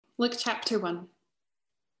Luke chapter 1.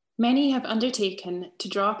 Many have undertaken to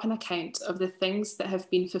draw up an account of the things that have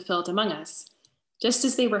been fulfilled among us, just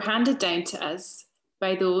as they were handed down to us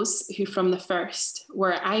by those who from the first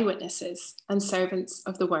were eyewitnesses and servants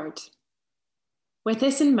of the word. With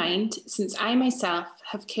this in mind, since I myself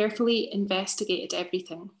have carefully investigated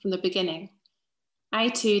everything from the beginning, I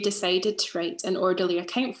too decided to write an orderly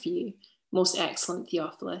account for you, most excellent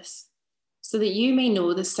Theophilus, so that you may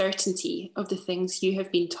know the certainty of the things you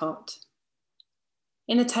have been taught.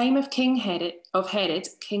 In the time of Herod,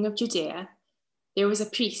 king of Judea, there was a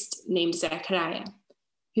priest named Zechariah,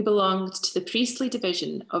 who belonged to the priestly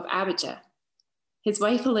division of Abijah. His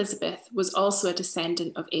wife Elizabeth was also a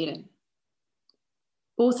descendant of Aaron.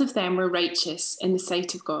 Both of them were righteous in the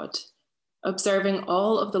sight of God, observing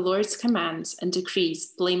all of the Lord's commands and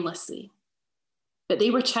decrees blamelessly. But they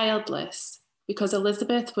were childless, because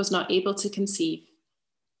Elizabeth was not able to conceive,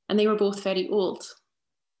 and they were both very old.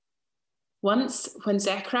 Once, when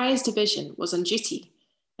Zechariah's division was on duty,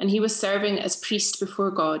 and he was serving as priest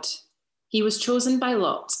before God, he was chosen by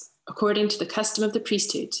lot, according to the custom of the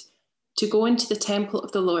priesthood, to go into the temple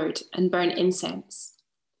of the Lord and burn incense.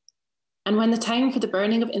 And when the time for the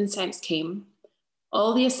burning of incense came,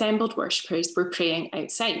 all the assembled worshippers were praying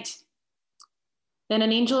outside. Then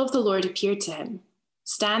an angel of the Lord appeared to him,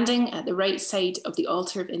 standing at the right side of the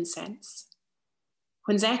altar of incense.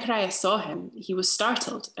 When Zechariah saw him, he was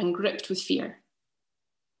startled and gripped with fear.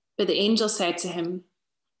 But the angel said to him,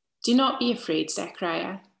 "Do not be afraid,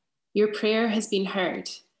 Zechariah. Your prayer has been heard.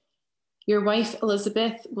 Your wife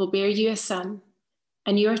Elizabeth will bear you a son,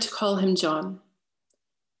 and you are to call him John.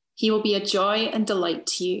 He will be a joy and delight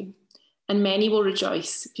to you, and many will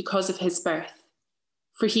rejoice because of his birth,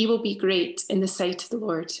 for he will be great in the sight of the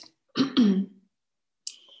Lord.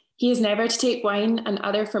 He is never to take wine and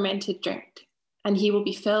other fermented drink, and he will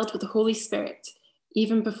be filled with the Holy Spirit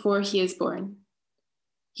even before he is born.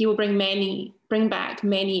 He will bring back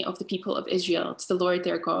many of the people of Israel to the Lord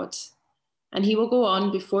their God, and he will go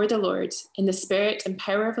on before the Lord in the spirit and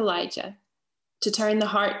power of Elijah, to turn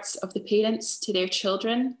the hearts of the parents to their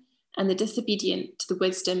children and the disobedient to the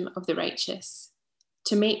wisdom of the righteous,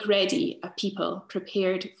 to make ready a people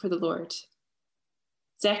prepared for the Lord."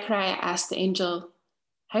 Zechariah asked the angel,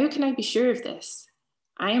 "How can I be sure of this?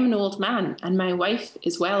 I am an old man, and my wife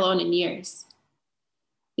is well on in years."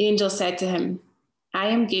 The angel said to him, "I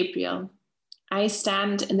am Gabriel. I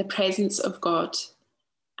stand in the presence of God,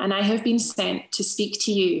 and I have been sent to speak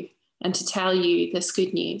to you and to tell you this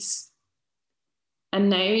good news. And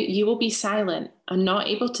now you will be silent and not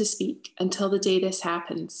able to speak until the day this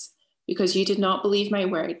happens, because you did not believe my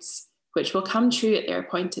words, which will come true at their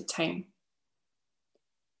appointed time."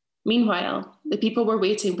 Meanwhile, the people were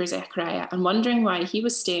waiting for Zechariah and wondering why he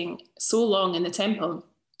was staying so long in the temple.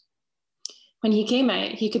 When he came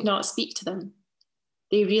out, he could not speak to them.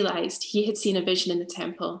 They realized he had seen a vision in the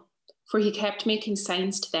temple, for he kept making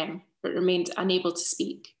signs to them, but remained unable to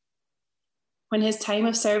speak. When his time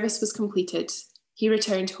of service was completed, he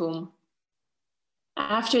returned home.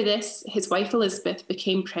 After this, his wife Elizabeth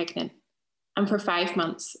became pregnant, and for 5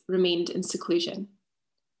 months remained in seclusion.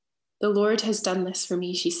 "The Lord has done this for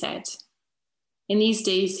me," she said. "In these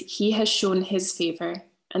days, he has shown his favor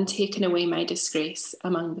and taken away my disgrace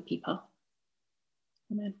among the people."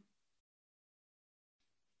 Amen.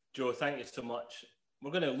 Joe, thank you so much. We're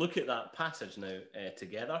going to look at that passage now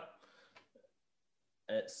together.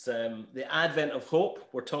 It's the advent of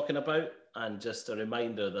hope we're talking about, and just a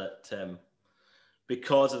reminder that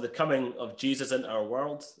because of the coming of Jesus into our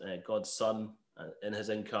world, God's Son, in his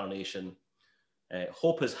incarnation,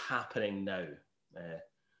 hope is happening now.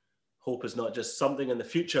 Hope is not just something in the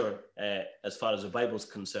future as far as the Bible's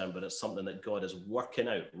concerned, but it's something that God is working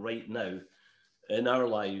out right now in our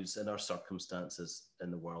lives, in our circumstances,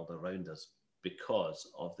 in the world around us,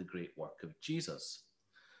 because of the great work of Jesus.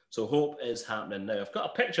 So hope is happening now. I've got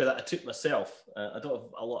a picture that I took myself. I don't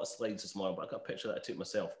have a lot of slides this morning, but I've got a picture that I took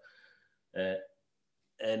myself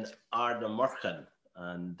in Ardnamurchan.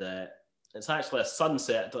 And it's actually a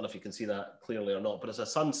sunset. I don't know if you can see that clearly or not, but it's a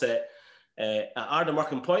sunset at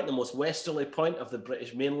Ardnamurchan Point, the most westerly point of the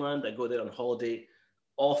British mainland. I go there on holiday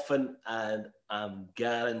often, and I'm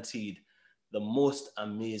guaranteed the most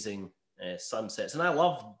amazing sunsets. And I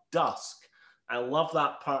love dusk. I love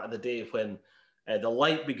that part of the day when the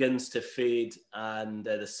light begins to fade and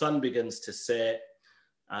the sun begins to set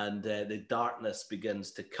and the darkness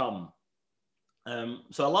begins to come.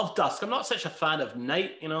 So I love dusk. I'm not such a fan of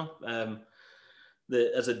night,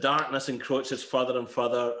 as the darkness encroaches further and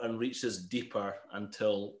further and reaches deeper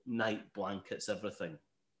until night blankets everything.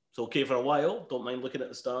 It's okay for a while. Don't mind looking at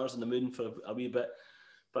the stars and the moon for a wee bit.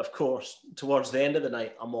 But of course, towards the end of the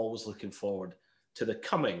night, I'm always looking forward to the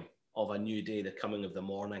coming of a new day, the coming of the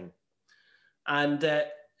morning. And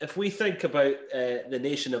if we think about the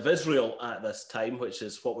nation of Israel at this time, which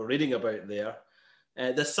is what we're reading about there,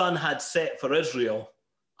 the sun had set for Israel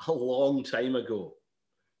a long time ago.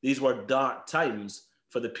 These were dark times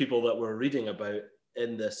for the people that we're reading about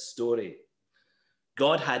in this story.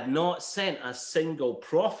 God had not sent a single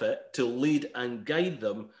prophet to lead and guide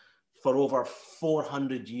them for over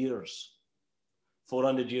 400 years.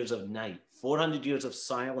 400 years of night, 400 years of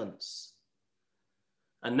silence.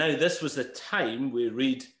 And now this was the time we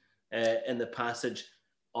read in the passage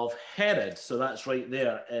of Herod. So that's right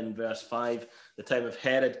there in verse 5, the time of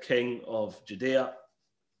Herod, king of Judea.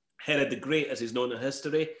 Herod the Great, as he's known in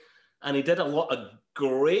history. And he did a lot of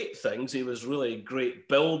great things. He was really a great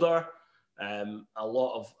builder, a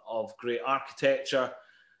lot of great architecture,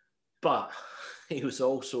 but he was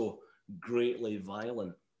also greatly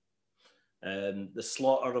violent. The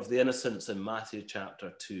slaughter of the innocents in Matthew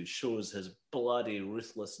chapter 2 shows his bloody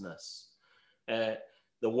ruthlessness. The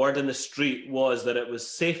word in the street was that it was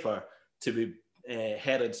safer to be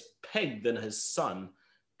Herod's pig than his son,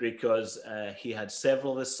 because he had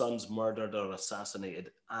several of his sons murdered or assassinated,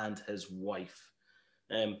 and his wife.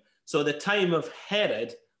 So the time of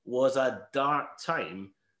Herod was a dark time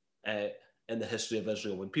in the history of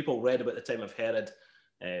Israel. When people read about the time of Herod,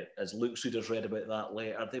 as Luke's readers read about that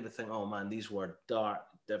later, they would think, oh man, these were dark,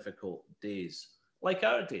 difficult days, like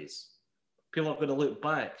our days. People are going to look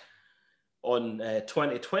back on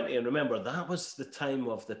 2020 and remember that was the time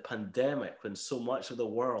of the pandemic, when so much of the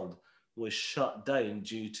world was shut down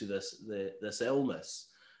due to this illness.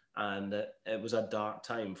 And it was a dark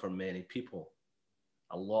time for many people.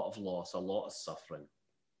 A lot of loss, a lot of suffering.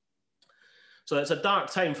 So it's a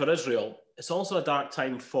dark time for Israel. It's also a dark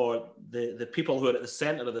time for the people who are at the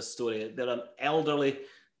center of this story. They're an elderly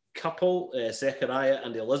couple, Zechariah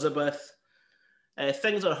and Elizabeth.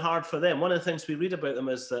 Things are hard for them. One of the things we read about them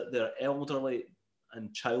is that they're elderly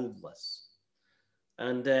and childless.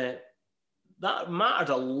 And that mattered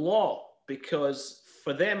a lot, because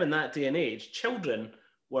for them in that day and age, children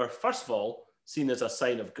were, first of all, seen as a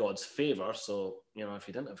sign of God's favor. So, you know, if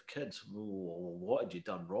you didn't have kids, what had you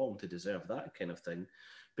done wrong to deserve that kind of thing?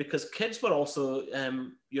 Because kids were also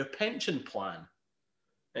your pension plan.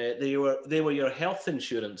 They were your health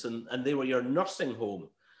insurance, and they were your nursing home.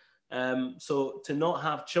 So to not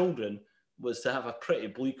have children was to have a pretty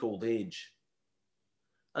bleak old age.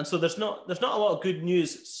 And so there's not a lot of good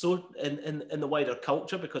news so in the wider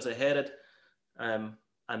culture because of Herod,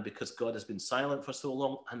 and because God has been silent for so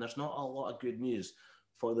long, and there's not a lot of good news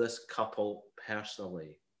for this couple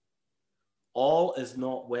personally. All is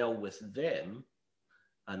not well with them,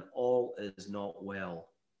 and all is not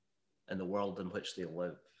well in the world in which they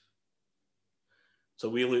live. So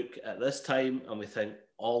we look at this time and we think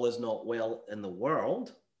all is not well in the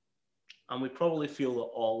world, and we probably feel that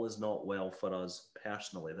all is not well for us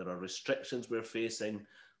personally. There are restrictions we're facing,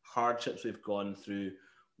 hardships we've gone through,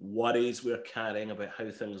 worries we're carrying about how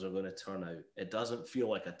things are going to turn out. It doesn't feel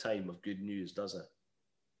like a time of good news, does it?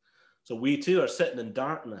 So we too are sitting in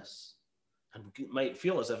darkness, and we might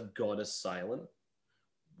feel as if God is silent.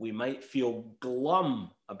 We might feel glum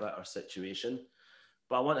about our situation,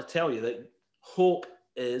 but I want to tell you that hope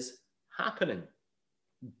is happening.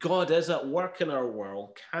 God is at work in our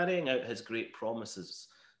world, carrying out his great promises,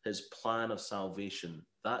 his plan of salvation.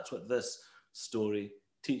 That's what this story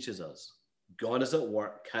teaches us. God is at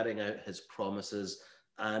work carrying out his promises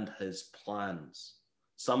and his plans.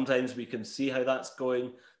 Sometimes we can see how that's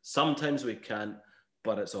going, sometimes we can't,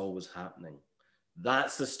 but it's always happening.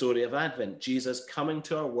 That's the story of Advent, Jesus coming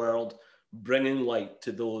to our world, bringing light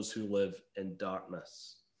to those who live in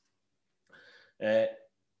darkness.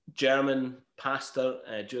 German pastor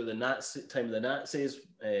during the Nazi time of the Nazis,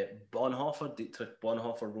 Bonhoeffer, Dietrich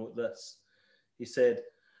Bonhoeffer wrote this. He said,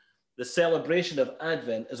 "The celebration of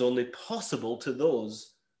Advent is only possible to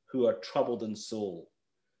those who are troubled in soul,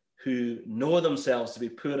 who know themselves to be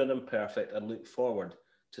poor and imperfect and look forward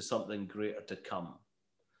to something greater to come."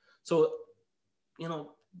 So, you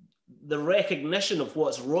know, the recognition of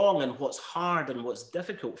what's wrong and what's hard and what's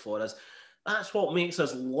difficult for us, that's what makes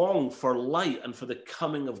us long for light and for the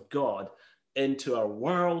coming of God into our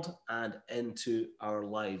world and into our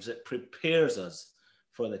lives. It prepares us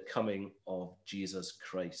for the coming of Jesus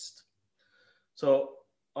Christ. So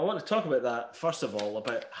I want to talk about that, first of all,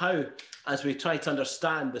 about how, as we try to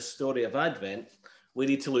understand the story of Advent, we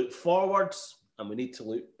need to look forwards and we need to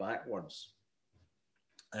look backwards.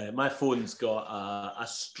 My phone's got a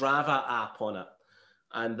Strava app on it,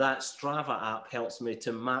 and that Strava app helps me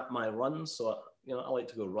to map my runs. So, you know, I like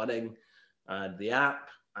to go running, and the app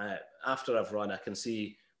after I've run, I can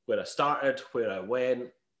see where I started, where I went,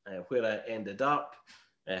 where I ended up,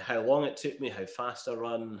 how long it took me, how fast I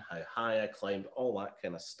run, how high I climbed, all that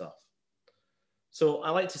kind of stuff. So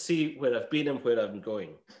I like to see where I've been and where I'm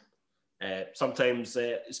going. Sometimes,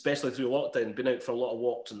 especially through lockdown, been out for a lot of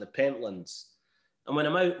walks in the Pentlands. And when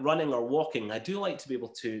I'm out running or walking, I do like to be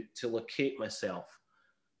able to locate myself.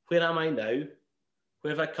 Where am I now?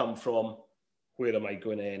 Where have I come from? Where am I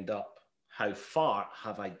going to end up? How far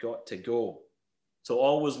have I got to go? So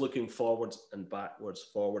always looking forwards and backwards,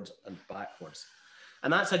 forwards and backwards.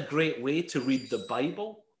 And that's a great way to read the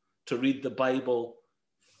Bible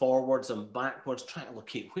forwards and backwards, trying to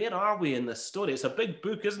locate where are we in this story. It's a big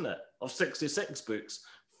book, isn't it? Of 66 books,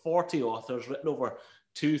 40 authors, written over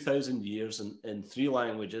 2,000 years in 3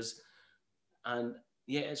 languages. And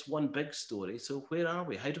yeah, it's one big story. So where are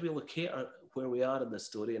we? How do we locate where we are in this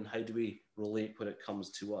story, and how do we relate when it comes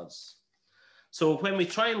to us? So when we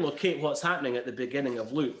try and locate what's happening at the beginning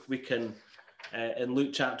of Luke, we can, in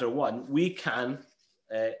Luke chapter 1, we can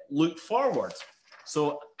look forward.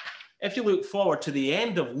 So if you look forward to the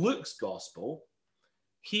end of Luke's gospel,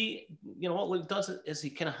 what Luke does is he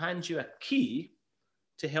kind of hands you a key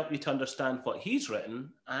to help you to understand what he's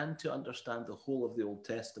written and to understand the whole of the Old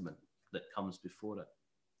Testament that comes before it.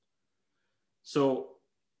 So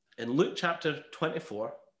in Luke chapter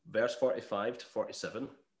 24, verse 45 to 47,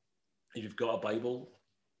 if you've got a Bible,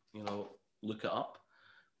 look it up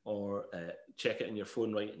or check it in your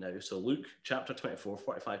phone right now. So Luke chapter 24,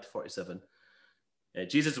 45 to 47,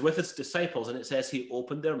 Jesus is with his disciples, and it says he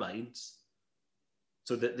opened their minds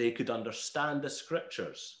so that they could understand the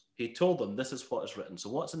scriptures. He told them, this is what is written. So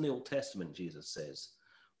what's in the Old Testament, Jesus says?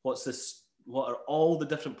 What's this? What are all the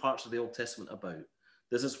different parts of the Old Testament about?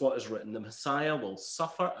 This is what is written. The Messiah will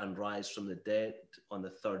suffer and rise from the dead on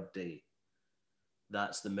the 3rd day.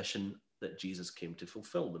 That's the mission that Jesus came to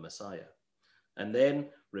fulfill, the Messiah. And then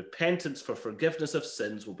repentance for forgiveness of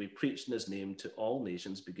sins will be preached in his name to all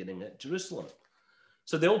nations, beginning at Jerusalem.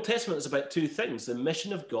 So the Old Testament is about 2 things: the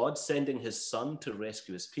mission of God, sending his son to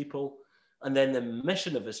rescue his people, and then the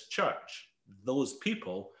mission of his church, those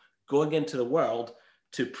people going into the world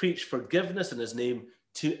to preach forgiveness in his name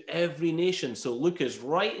to every nation. So Luke is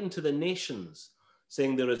right into the nations,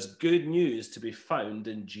 saying there is good news to be found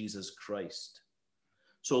in Jesus Christ.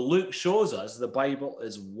 So Luke shows us the Bible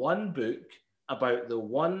is one book about the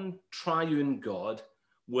one triune God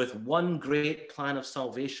with one great plan of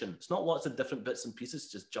salvation. It's not lots of different bits and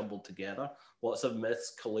pieces just jumbled together, lots of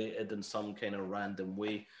myths collated in some kind of random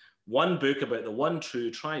way. One book about the one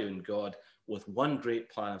true triune God with one great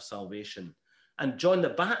plan of salvation. And John the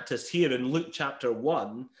Baptist here in Luke chapter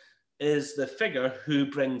 1 is the figure who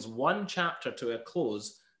brings one chapter to a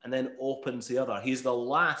close and then opens the other. He's the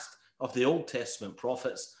last of the Old Testament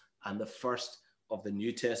prophets and the first of the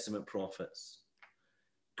New Testament prophets.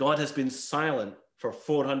 God has been silent for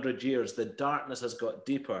 400 years. The darkness has got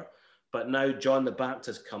deeper. But now John the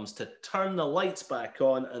Baptist comes to turn the lights back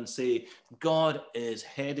on and say, God is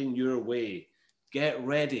heading your way. Get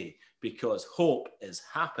ready, because hope is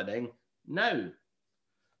happening now.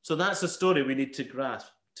 So that's the story we need to grasp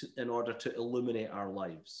in order to illuminate our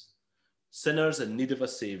lives. Sinners in need of a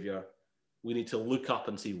savior, we need to look up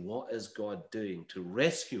and see, what is God doing to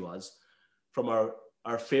rescue us from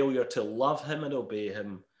our failure to love him and obey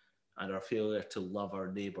him, and our failure to love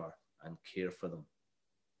our neighbor and care for them.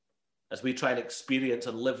 As we try and experience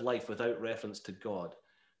and live life without reference to God,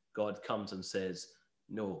 God comes and says,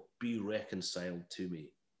 no, be reconciled to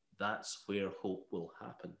me. That's where hope will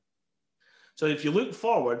happen. So if you look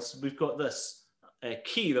forwards, we've got this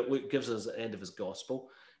key that Luke gives us at the end of his gospel.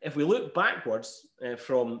 If we look backwards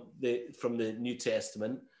from the New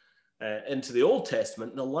Testament into the Old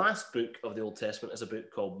Testament, the last book of the Old Testament is a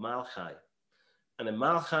book called Malachi. And in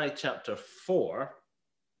Malachi chapter 4,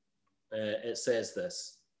 it says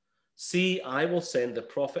this: see, I will send the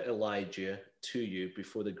prophet Elijah to you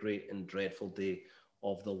before the great and dreadful day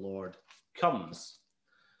of the Lord comes.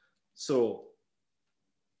 So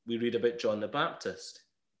we read about John the Baptist,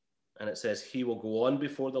 and it says he will go on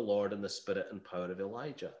before the Lord in the spirit and power of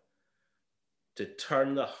Elijah, to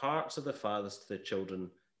turn the hearts of the fathers to the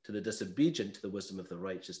children, to the disobedient to the wisdom of the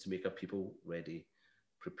righteous, to make a people ready,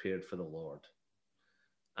 prepared for the Lord.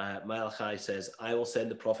 Malachi says, I will send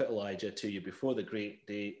the prophet Elijah to you before the great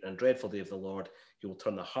day and dreadful day of the Lord. He will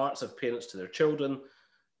turn the hearts of parents to their children,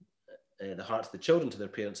 the hearts of the children to their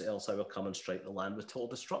parents, else I will come and strike the land with total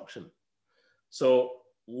destruction. So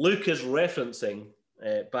Luke is referencing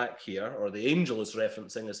back here, or the angel is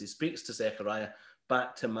referencing as he speaks to Zechariah,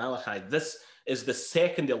 back to Malachi. This is the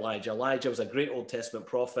second Elijah. Elijah was a great Old Testament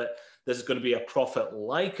prophet. This is going to be a prophet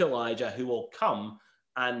like Elijah who will come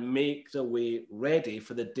and make the way ready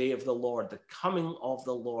for the day of the Lord, the coming of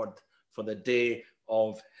the Lord, for the day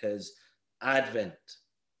of his advent.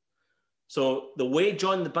 So the way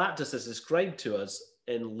John the Baptist is described to us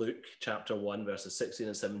in Luke chapter 1, verses 16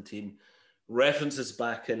 and 17, references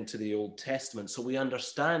back into the Old Testament. So we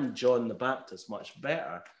understand John the Baptist much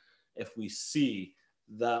better if we see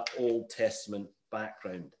that Old Testament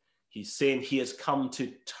background. He's saying he has come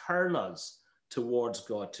to turn us towards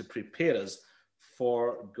God, to prepare us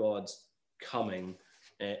for God's coming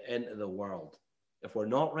into the world. If we're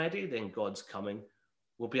not ready, then God's coming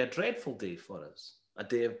will be a dreadful day for us, a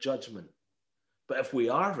day of judgment. But if we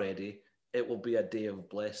are ready, it will be a day of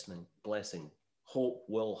blessing. Hope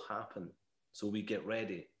will happen. So we get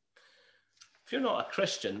ready. If you're not a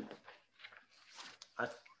Christian, I'd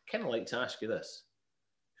kind of like to ask you this.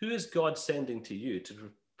 Who is God sending to you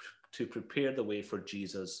to prepare the way for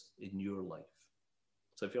Jesus in your life?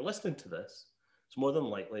 So if you're listening to this, it's more than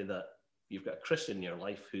likely that you've got a Christian in your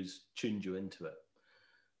life who's tuned you into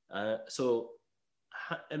it. So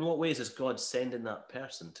in what ways is God sending that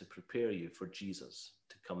person to prepare you for Jesus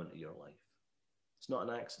to come into your life? It's not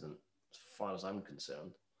an accident, as far as I'm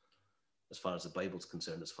concerned, as far as the Bible's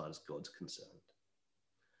concerned, as far as God's concerned.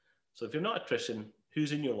 So if you're not a Christian,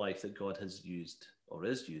 who's in your life that God has used or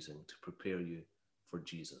is using to prepare you for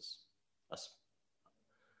Jesus?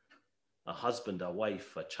 A husband, a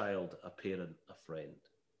wife, a child, a parent, a friend,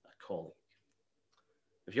 a colleague.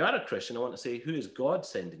 If you are a Christian, I want to say, who is God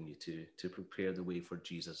sending you to prepare the way for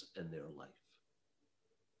Jesus in their life?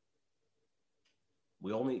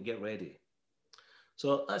 We all need to get ready.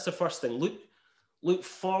 So that's the first thing. Look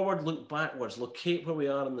forward, look backwards, locate where we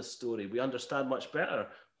are in the story. We understand much better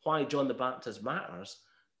why John the Baptist matters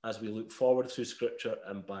as we look forward through Scripture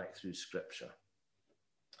and back through Scripture.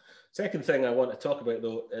 Second thing I want to talk about,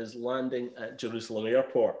 though, is landing at Jerusalem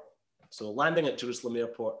Airport. So landing at Jerusalem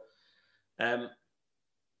Airport, I'm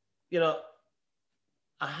not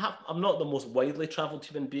the most widely traveled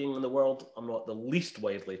human being in the world. I'm not the least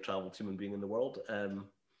widely traveled human being in the world.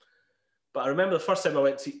 But I remember the first time I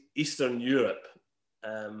went to Eastern Europe,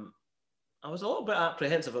 I was a little bit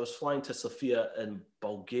apprehensive. I was flying to Sofia in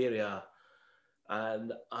Bulgaria,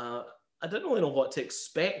 and I didn't really know what to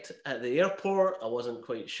expect at the airport. I wasn't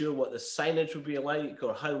quite sure what the signage would be like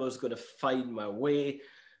or how I was going to find my way.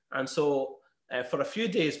 And so for a few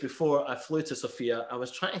days before I flew to Sofia, I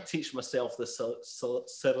was trying to teach myself the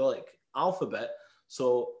Cyrillic alphabet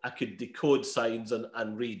so I could decode signs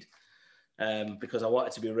and read, because I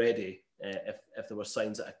wanted to be ready if there were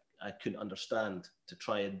signs that I couldn't understand, to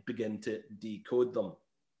try and begin to decode them.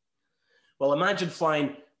 Well, imagine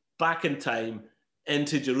flying back in time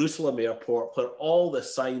into Jerusalem Airport where all the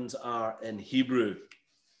signs are in Hebrew.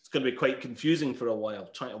 It's going to be quite confusing for a while,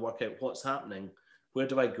 trying to work out what's happening. Where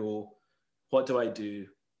do I go? What do I do?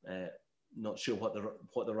 Not sure what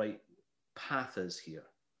the right path is here.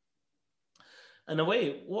 In a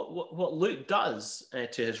way, what Luke does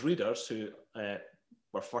to his readers, who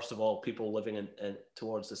were first of all people living in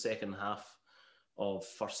towards the second half of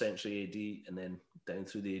 1st century AD and then down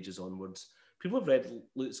through the ages onwards, people have read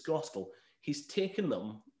Luke's gospel. He's taken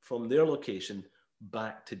them from their location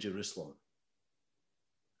back to Jerusalem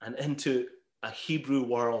and into a Hebrew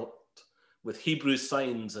world with Hebrew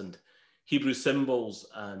signs and Hebrew symbols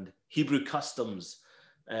and Hebrew customs.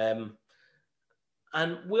 And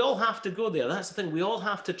we all have to go there. That's the thing. We all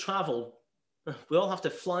have to travel. We all have to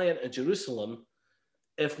fly into Jerusalem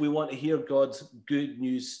if we want to hear God's good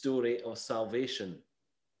news story of salvation.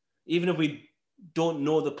 Even if we don't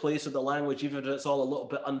know the place or the language, even if it's all a little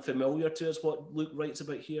bit unfamiliar to us, what Luke writes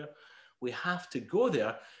about here, we have to go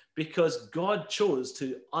there because God chose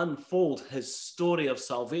to unfold his story of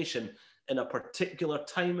salvation in a particular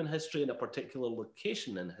time in history, in a particular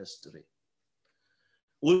location in history.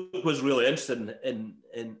 Luke was really interested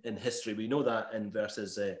in history. We know that in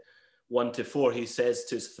verses 1 to 4. He says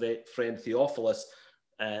to his friend Theophilus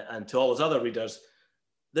and to all his other readers,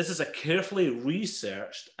 this is a carefully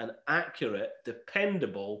researched and accurate,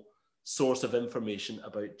 dependable source of information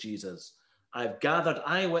about Jesus. I've gathered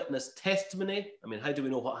eyewitness testimony. I mean, how do we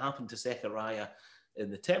know what happened to Zechariah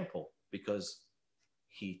in the temple? Because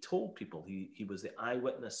he told people, he was the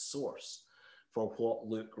eyewitness source for what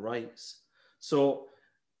Luke writes. So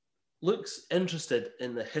Luke's interested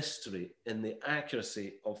in the history, in the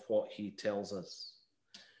accuracy of what he tells us.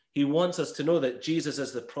 He wants us to know that Jesus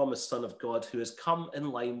is the promised Son of God who has come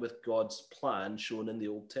in line with God's plan shown in the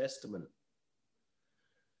Old Testament.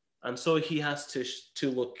 And so he has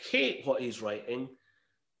to locate what he's writing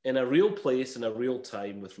in a real place, in a real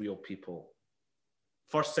time, with real people.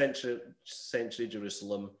 1st century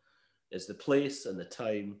Jerusalem is the place and the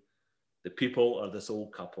time The people are this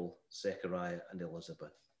old couple, Zechariah and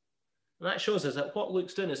Elizabeth. And that shows us that what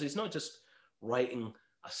Luke's doing is he's not just writing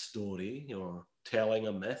a story or telling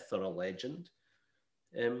a myth or a legend.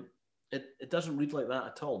 It doesn't read like that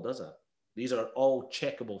at all, does it? These are all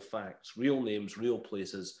checkable facts, real names, real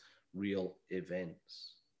places, real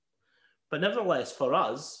events. But nevertheless, for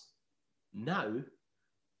us, now,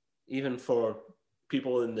 even for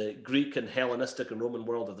people in the Greek and Hellenistic and Roman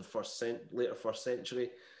world of the later first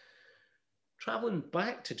century, traveling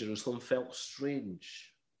back to Jerusalem felt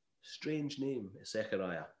strange. Strange name,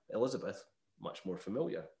 Zechariah. Elizabeth, much more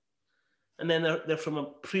familiar. And then they're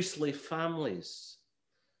from priestly families.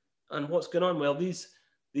 And what's going on? Well, these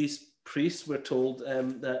priests were told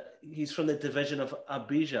that he's from the division of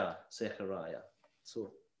Abijah, Zechariah.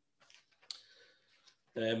 So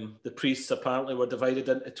the priests apparently were divided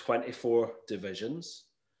into 24 divisions,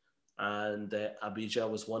 and Abijah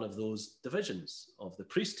was one of those divisions of the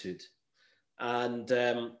priesthood. And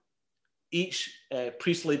each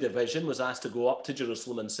priestly division was asked to go up to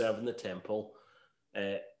Jerusalem and serve in the temple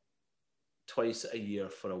twice a year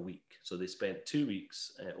for a week. So they spent 2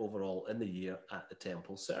 weeks overall in the year at the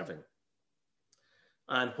temple serving.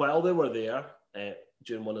 And while they were there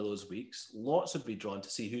during one of those weeks, lots would be drawn to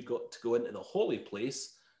see who got to go into the holy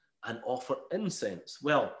place and offer incense.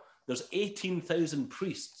 Well, there's 18,000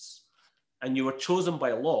 priests, and you were chosen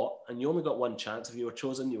by lot, and you only got one chance. If you were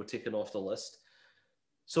chosen, you were taken off the list.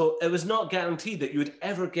 So it was not guaranteed that you would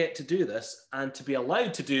ever get to do this, and to be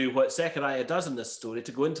allowed to do what Zechariah does in this story,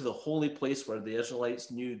 to go into the holy place where the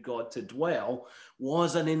Israelites knew God to dwell,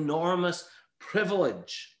 was an enormous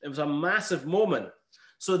privilege. It was a massive moment.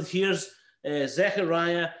 So here's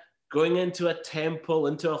Zechariah going into a temple,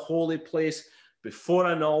 into a holy place, before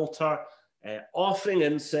an altar, offering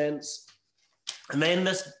incense. And then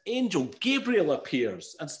this angel, Gabriel,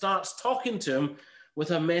 appears and starts talking to him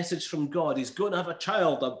with a message from God. He's going to have a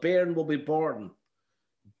child, a bairn will be born.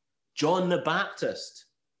 John the Baptist,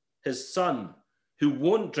 his son, who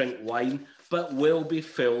won't drink wine, but will be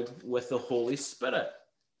filled with the Holy Spirit.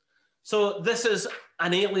 So this is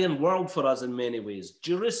an alien world for us in many ways.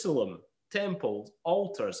 Jerusalem, temples,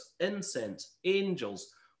 altars, incense, angels,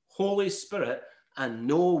 Holy Spirit, and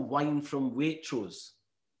no wine from Waitrose.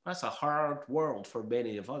 That's a hard world for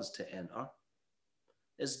many of us to enter.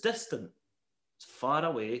 It's distant, it's far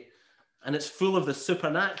away, and it's full of the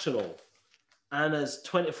supernatural. And as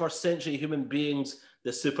 21st century human beings,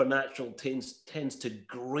 the supernatural tends to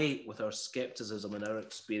grate with our skepticism and our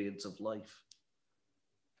experience of life.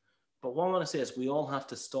 But what I want to say is we all have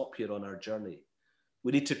to stop here on our journey.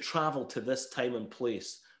 We need to travel to this time and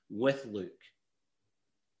place with Luke.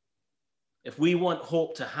 If we want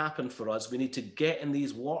hope to happen for us, we need to get in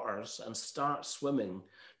these waters and start swimming,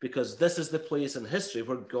 because this is the place in history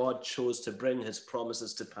where God chose to bring his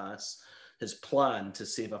promises to pass, his plan to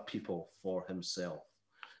save a people for himself.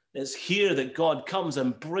 It's here that God comes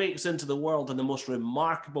and breaks into the world in the most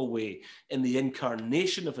remarkable way in the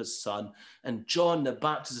incarnation of his son. And John the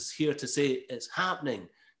Baptist is here to say, it's happening.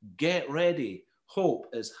 Get ready. Hope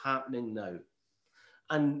is happening now.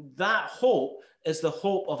 And that hope is the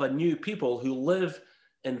hope of a new people who live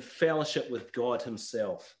in fellowship with God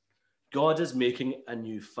himself. God is making a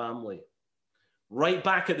new family. Right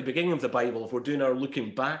back at the beginning of the Bible, if we're doing our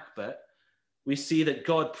looking back bit, we see that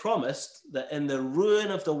God promised that in the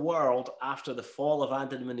ruin of the world after the fall of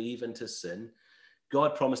Adam and Eve into sin,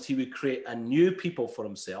 God promised he would create a new people for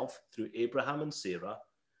himself through Abraham and Sarah,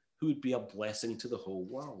 who would be a blessing to the whole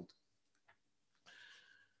world.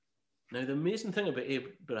 Now, the amazing thing about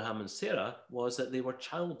Abraham and Sarah was that they were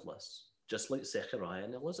childless, just like Zechariah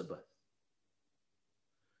and Elizabeth.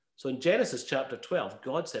 So in Genesis chapter 12,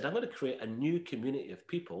 God said, I'm going to create a new community of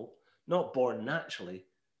people, not born naturally,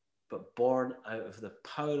 but born out of the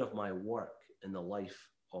power of my work in the life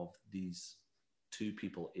of these two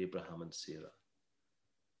people, Abraham and Sarah.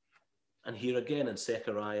 And here again in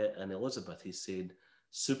Zechariah and Elizabeth, he said,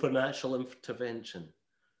 supernatural intervention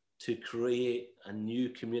to create a new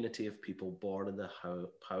community of people born in the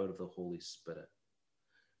power of the Holy Spirit.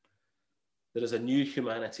 There is a new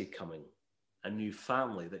humanity coming, a new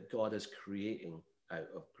family that God is creating out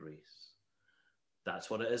of grace.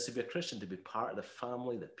 That's what it is to be a Christian, to be part of the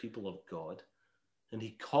family, the people of God. And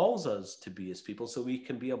he calls us to be his people so we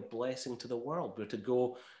can be a blessing to the world. We're to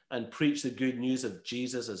go and preach the good news of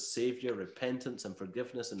Jesus as Savior, repentance and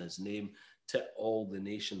forgiveness in his name to all the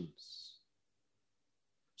nations.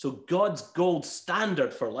 So God's gold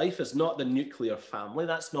standard for life is not the nuclear family.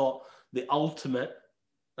 That's not the ultimate.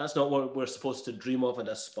 That's not what we're supposed to dream of and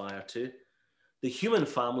aspire to. The human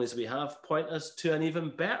families we have point us to an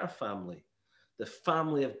even better family, the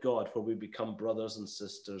family of God, where we become brothers and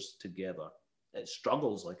sisters together. It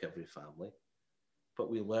struggles like every family, but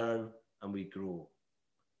we learn and we grow.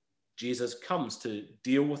 Jesus comes to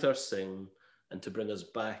deal with our sin and to bring us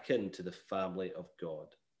back into the family of God.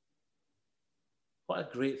 What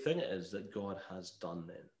a great thing it is that God has done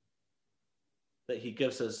then. That he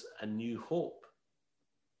gives us a new hope.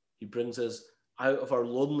 He brings us out of our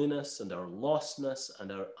loneliness and our lostness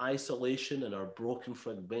and our isolation and our broken,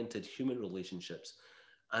 fragmented human relationships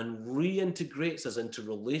and reintegrates us into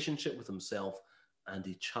relationship with himself and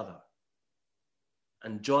each other.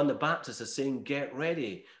 And John the Baptist is saying, get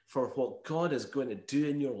ready for what God is going to do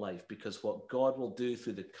in your life, because what God will do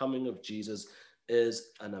through the coming of Jesus is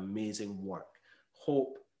an amazing work.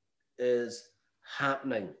 Hope is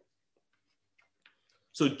happening.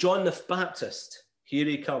 So John the Baptist, here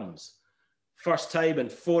he comes. First time in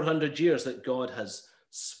 400 years that God has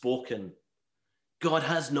spoken. God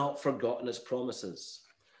has not forgotten his promises.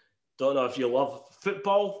 Don't know if you love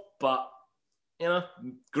football, but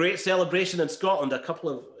great celebration in Scotland a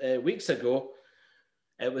couple of weeks ago.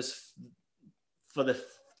 It was for the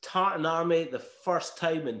Tartan Army, the first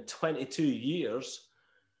time in 22 years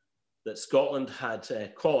that Scotland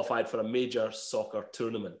had qualified for a major soccer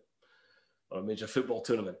tournament or a major football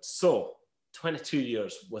tournament. So 22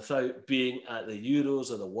 years without being at the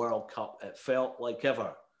Euros or the World Cup. It felt like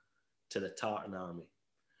ever to the Tartan Army.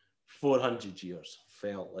 400 years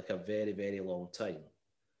felt like a very, very long time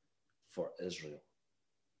for Israel.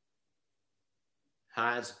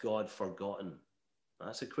 Has God forgotten?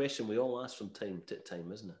 That's a question we all ask from time to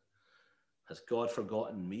time, isn't it? Has God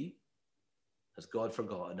forgotten me? Has God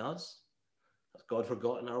forgotten us? Has God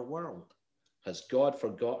forgotten our world? Has God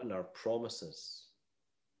forgotten our promises?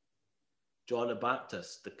 John the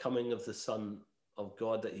Baptist, the coming of the Son of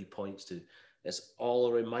God that he points to, is all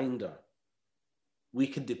a reminder. We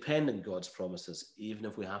can depend on God's promises, even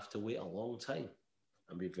if we have to wait a long time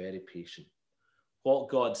and be very patient. What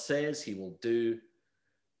God says he will do,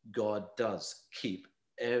 God does keep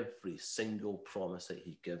every single promise that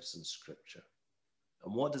he gives in Scripture.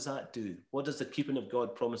 And what does that do? What does the keeping of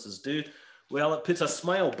God's promises do? Well, it puts a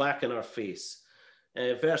smile back in our face.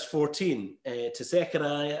 Verse 14, to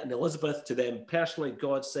Zechariah and Elizabeth, to them personally,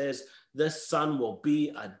 God says, this son will be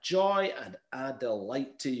a joy and a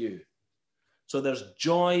delight to you. So there's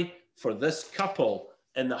joy for this couple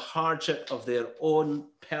in the hardship of their own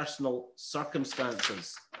personal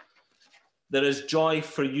circumstances. There is joy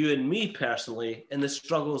for you and me personally in the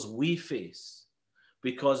struggles we face,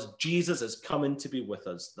 because Jesus is coming to be with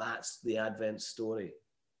us. That's the Advent story.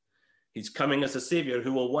 He's coming as a Savior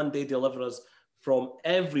who will one day deliver us from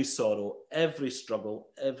every sorrow, every struggle,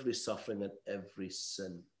 every suffering, and every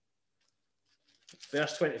sin.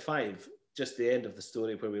 Verse 25, just the end of the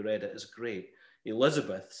story where we read it, is great.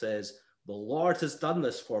 Elizabeth says, the Lord has done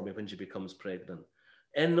this for me when she becomes pregnant.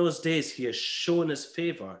 In those days, he has shown his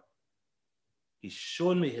favor. He's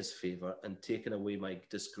shown me his favor and taken away my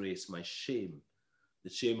disgrace, my shame, the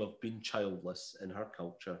shame of being childless in her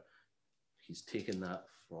culture. He's taken that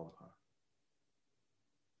from her.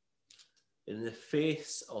 In the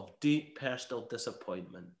face of deep personal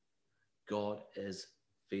disappointment, God is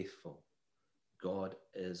faithful. God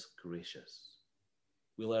is gracious.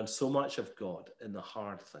 We learn so much of God in the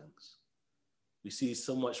hard things. We see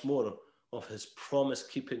so much more of his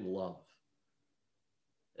promise-keeping love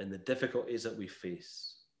in the difficulties that we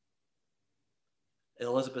face.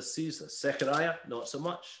 Elizabeth sees this. Zechariah, not so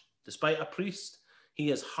much. Despite a priest, he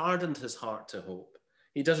has hardened his heart to hope.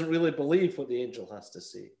 He doesn't really believe what the angel has to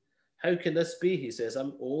say. How can this be? He says,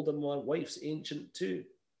 I'm old and my wife's ancient too.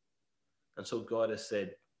 And so God has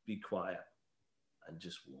said, be quiet and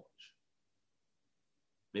just watch.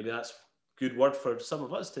 Maybe that's a good word for some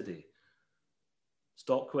of us today.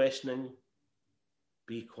 Stop questioning,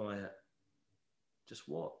 be quiet, just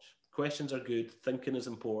watch. Questions are good, thinking is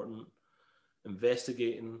important,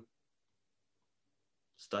 investigating,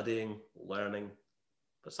 studying, learning,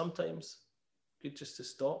 but sometimes good just to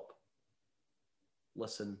stop,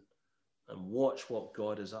 listen, and watch what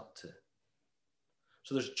God is up to.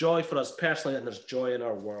 So there's joy for us personally, and there's joy in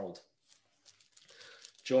our world.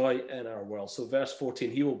 Joy in our world. So verse 14,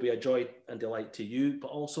 he will be a joy and delight to you, but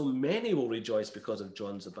also many will rejoice because of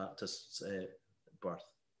John the Baptist's birth.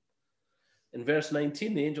 In verse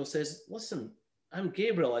 19, the angel says, listen, I'm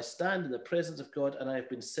Gabriel. I stand in the presence of God, and I have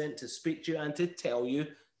been sent to speak to you and to tell you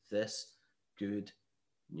this good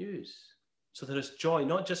news. So there is joy,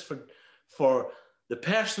 not just for the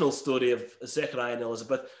personal story of Zechariah and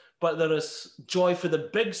Elizabeth, but there is joy for the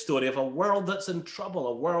big story of a world that's in trouble,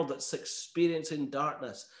 a world that's experiencing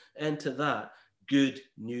darkness. Into that, good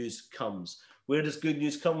news comes. Where does good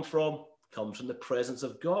news come from? comes from the presence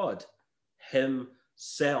of God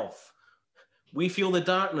himself. We feel the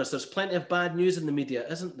darkness. There's plenty of bad news in the media,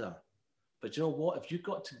 isn't there? But you know what? If you've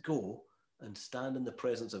got to go and stand in the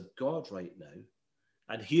presence of God right now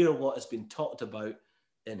and hear what has been talked about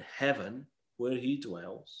in heaven, where he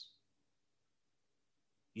dwells,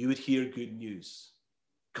 you would hear good news.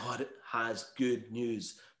 God has good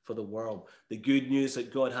news for the world. The good news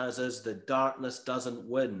that God has is the darkness doesn't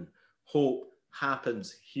win. Hope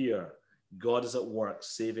happens here. God is at work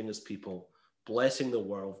saving his people, blessing the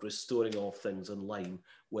world, restoring all things in line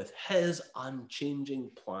with his unchanging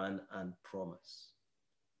plan and promise.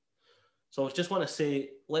 So I just want to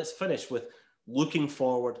say, let's finish with looking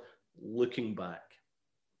forward, looking back.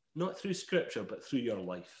 Not through scripture, but through your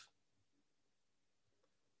life.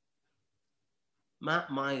 Map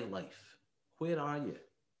my life. Where are you?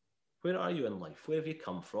 Where are you in life? Where have you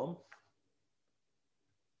come from?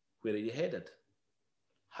 Where are you headed?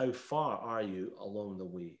 How far are you along the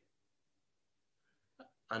way?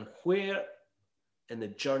 And where in the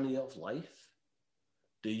journey of life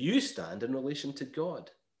do you stand in relation to God?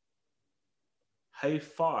 How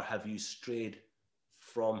far have you strayed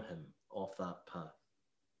from him off that path?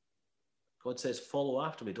 God says, follow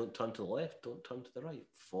after me. Don't turn to the left. Don't turn to the right.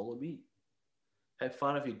 Follow me. How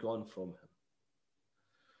far have you gone from him?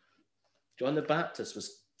 John the Baptist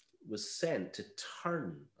was sent to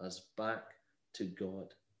turn us back to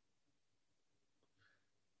God.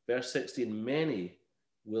 Verse 16, many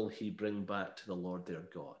will he bring back to the Lord their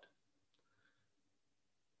God.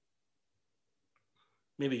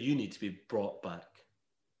 Maybe you need to be brought back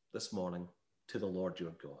this morning to the Lord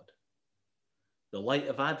your God. The light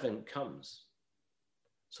of Advent comes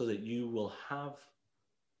so that you will have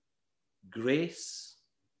grace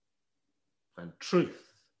and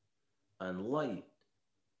truth and light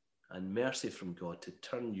and mercy from God to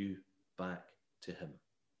turn you back to him.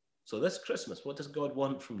 So this Christmas, what does God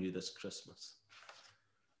want from you this Christmas?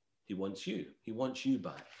 He wants you. He wants you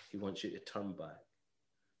back. He wants you to turn back.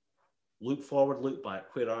 Look forward, look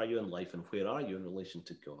back. Where are you in life and where are you in relation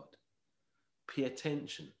to God? Pay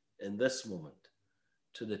attention in this moment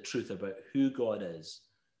to the truth about who God is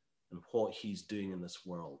and what he's doing in this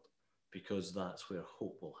world, because that's where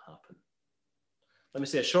hope will happen. Let me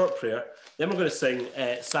say a short prayer. Then we're going to sing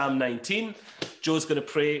Psalm 19. Joe's going to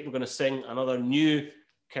pray. We're going to sing another new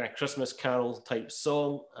kind of Christmas carol type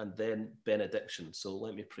song and then benediction. So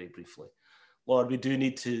let me pray briefly. Lord, we do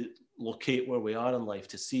need to locate where we are in life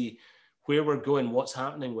to see where we're going, what's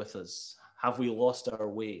happening with us. Have we lost our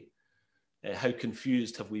way? How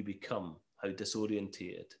confused have we become? How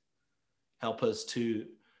disorientated? Help us to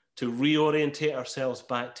reorientate ourselves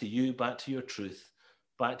back to you, back to your truth,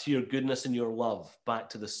 back to your goodness and your love, back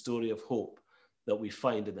to the story of hope that we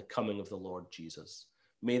find in the coming of the Lord Jesus.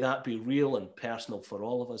 May that be real and personal for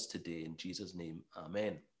all of us today. In Jesus' name,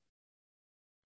 amen.